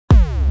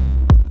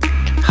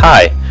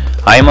Hi,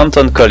 I'm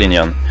Antoine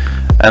Collignon,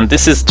 and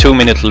this is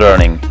 2-Minute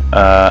Learning.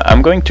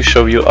 I'm going to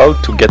show you how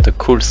to get a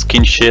cool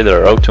skin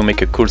shader, how to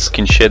make a cool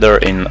skin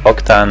shader in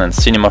Octane and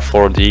Cinema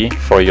 4D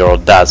for your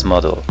DAZ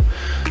model.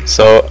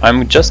 So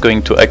I'm just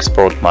going to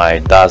export my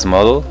DAZ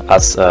model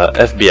as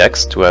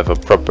FBX to have a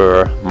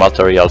proper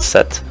material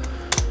set.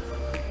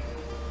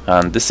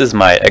 And this is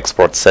my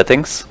export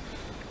settings.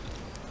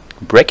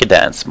 Break it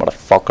dance,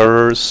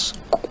 motherfuckers!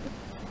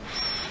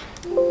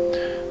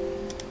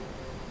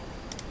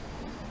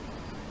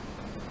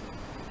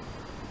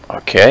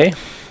 Okay,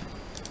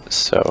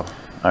 so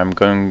I'm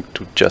going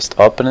to just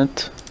open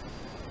it.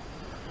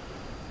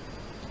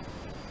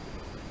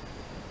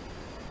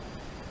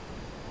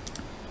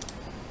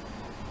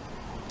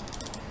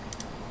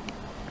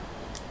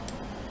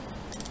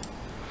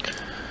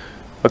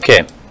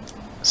 Okay,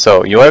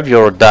 so you have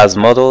your DAZ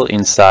model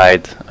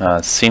inside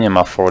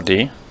Cinema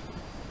 4D.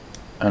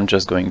 I'm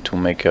just going to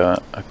make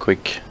a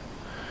quick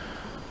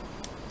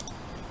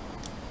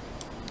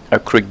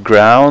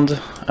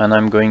ground, and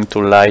I'm going to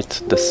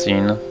light the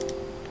scene.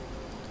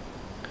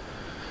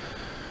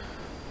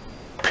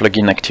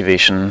 Plugin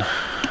activation.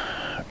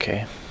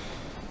 Okay.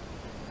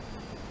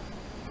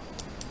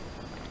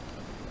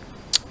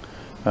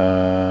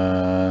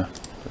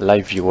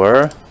 Live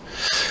viewer.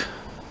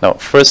 Now,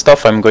 first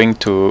off, I'm going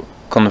to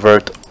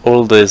convert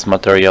all these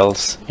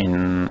materials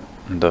in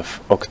the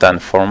Octane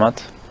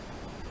format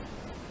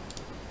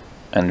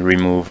and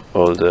remove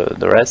all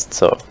the rest.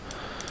 So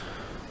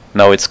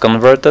now it's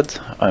converted.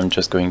 I'm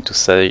just going to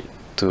say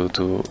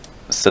to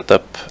set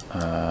up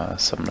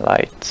some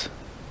light.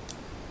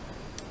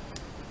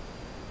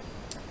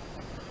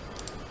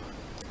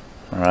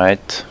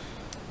 Right.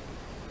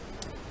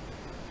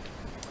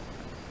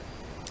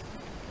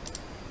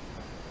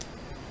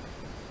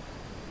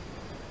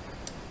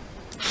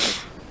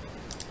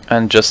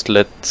 And just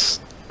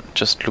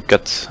look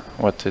at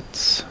what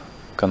it's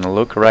gonna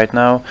look right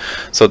now.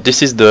 So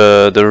this is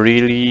the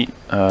really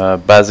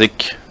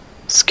basic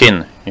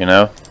skin, you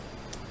know.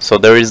 So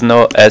there is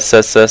no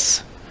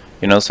SSS,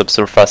 you know,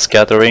 subsurface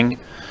scattering.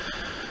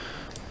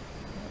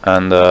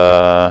 And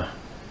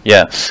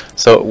yeah,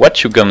 so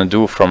what you're gonna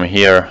do from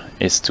here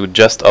is to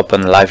just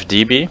open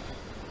LiveDB.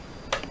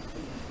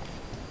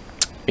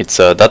 It's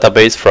a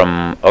database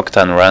from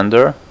Octane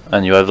Render,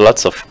 and you have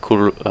lots of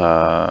cool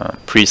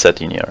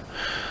preset in here.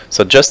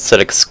 So just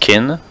select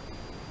skin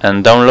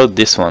and download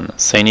this one,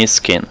 Sany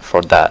Skin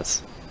for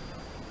DAZ.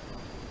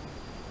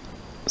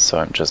 So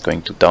I'm just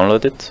going to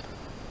download it.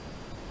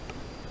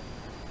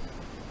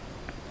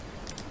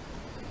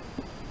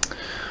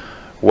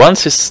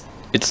 Once it's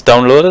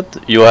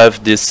downloaded, you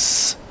have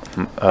this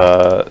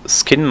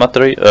skin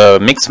material,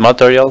 mixed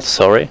material,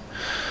 sorry,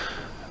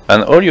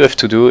 and all you have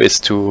to do is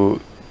to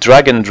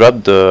drag and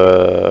drop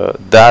the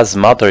DAZ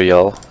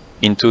material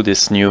into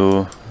this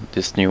new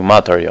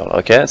material.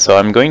 Okay, so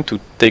I'm going to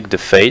take the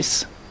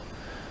face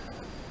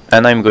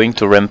and I'm going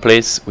to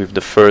replace with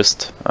the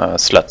first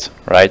slot,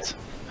 right?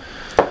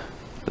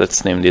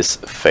 Let's name this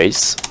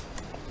face,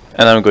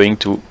 and I'm going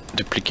to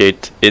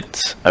duplicate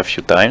it a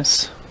few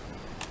times,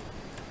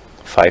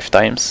 5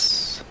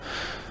 times.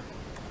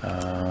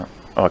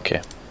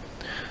 Okay,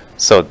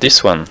 so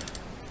this one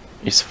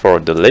is for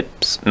the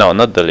lips. No,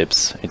 not the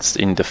lips, it's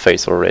in the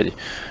face already.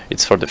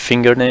 It's for the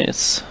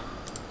fingernails.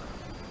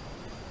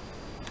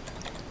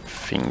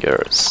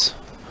 Fingers.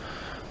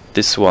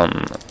 This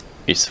one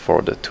is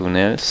for the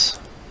toenails.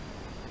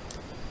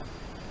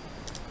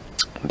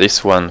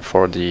 This one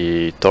for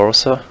the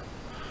torso.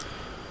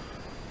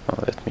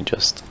 Oh, let me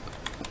just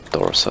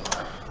torso.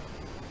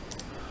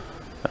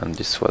 And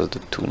this was the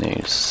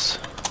toenails.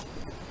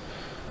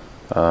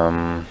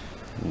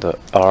 The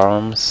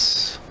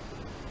arms.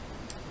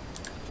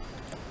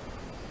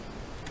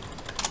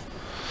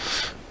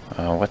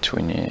 What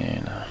we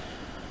need?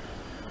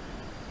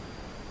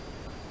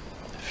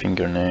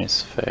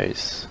 Fingernails,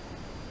 face.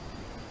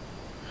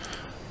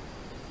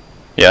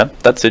 Yeah,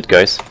 that's it,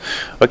 guys.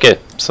 Okay,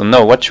 so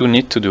now what you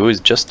need to do is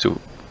just to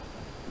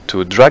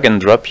drag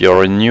and drop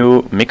your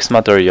new mix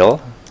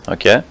material,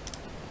 okay,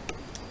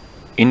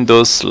 in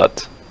those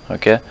slots.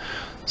 Okay,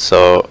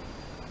 so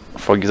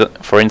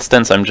for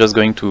instance, I'm just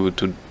going to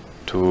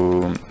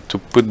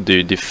put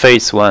the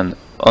face one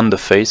on the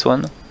face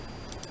one.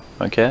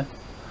 Okay,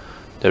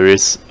 there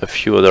is a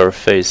few other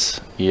face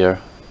here,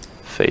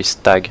 face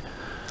tag.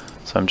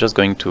 So I'm just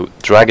going to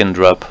drag and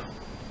drop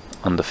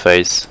on the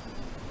face.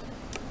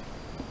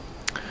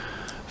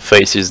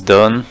 Face is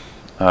done.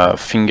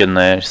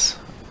 Fingernails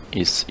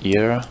is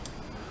here.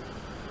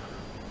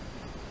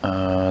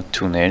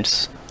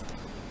 Toenails.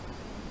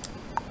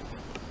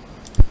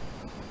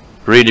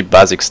 Really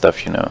basic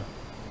stuff, you know.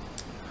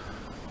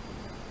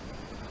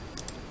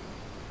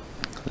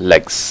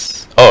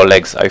 Legs. Oh,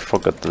 legs. I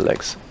forgot the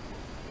legs.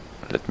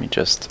 Let me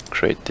just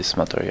create this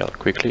material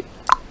quickly.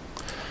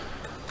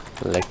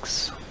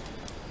 Legs.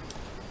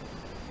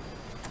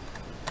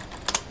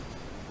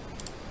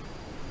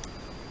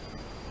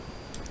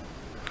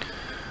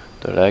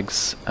 The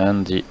legs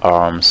and the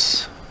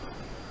arms.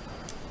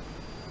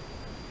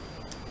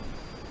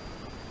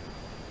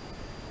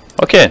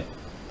 Okay,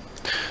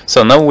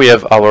 so now we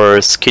have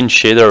our skin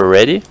shader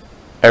ready.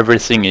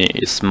 Everything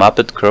is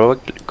mapped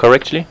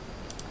correctly.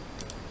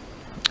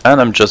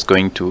 And I'm just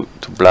going to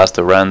blast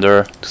a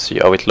render to see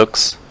how it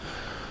looks.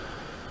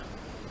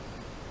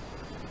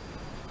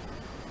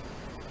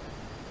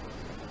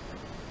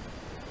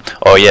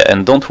 Oh yeah,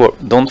 and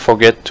don't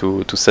forget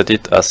to set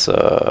it as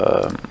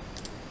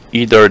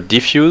either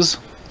diffuse,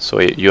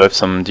 so you have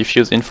some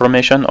diffuse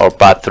information, or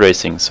path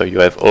tracing, so you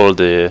have all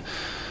the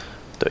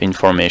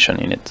information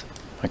in it.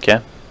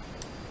 Okay.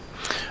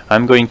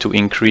 I'm going to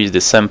increase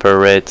the sample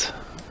rate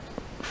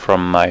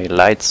from my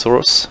light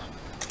source,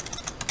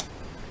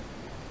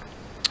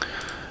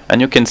 and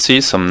you can see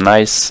some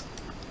nice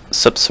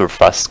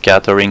subsurface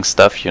scattering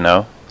stuff, you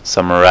know,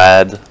 some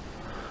rad,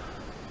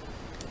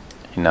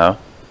 you know.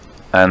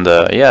 And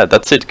yeah,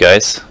 that's it,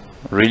 guys.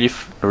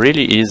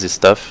 Really easy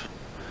stuff.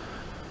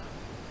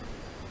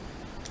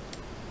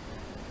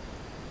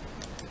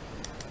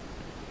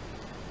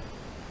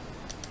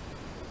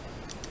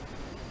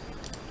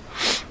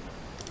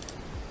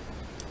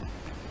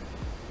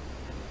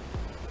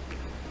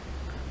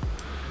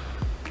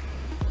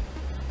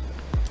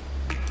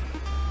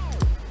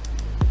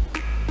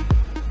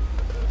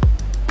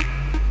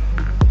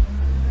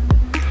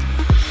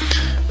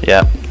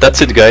 Yeah,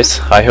 that's it,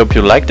 guys. I hope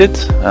you liked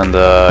it, and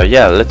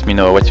yeah, let me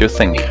know what you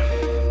think.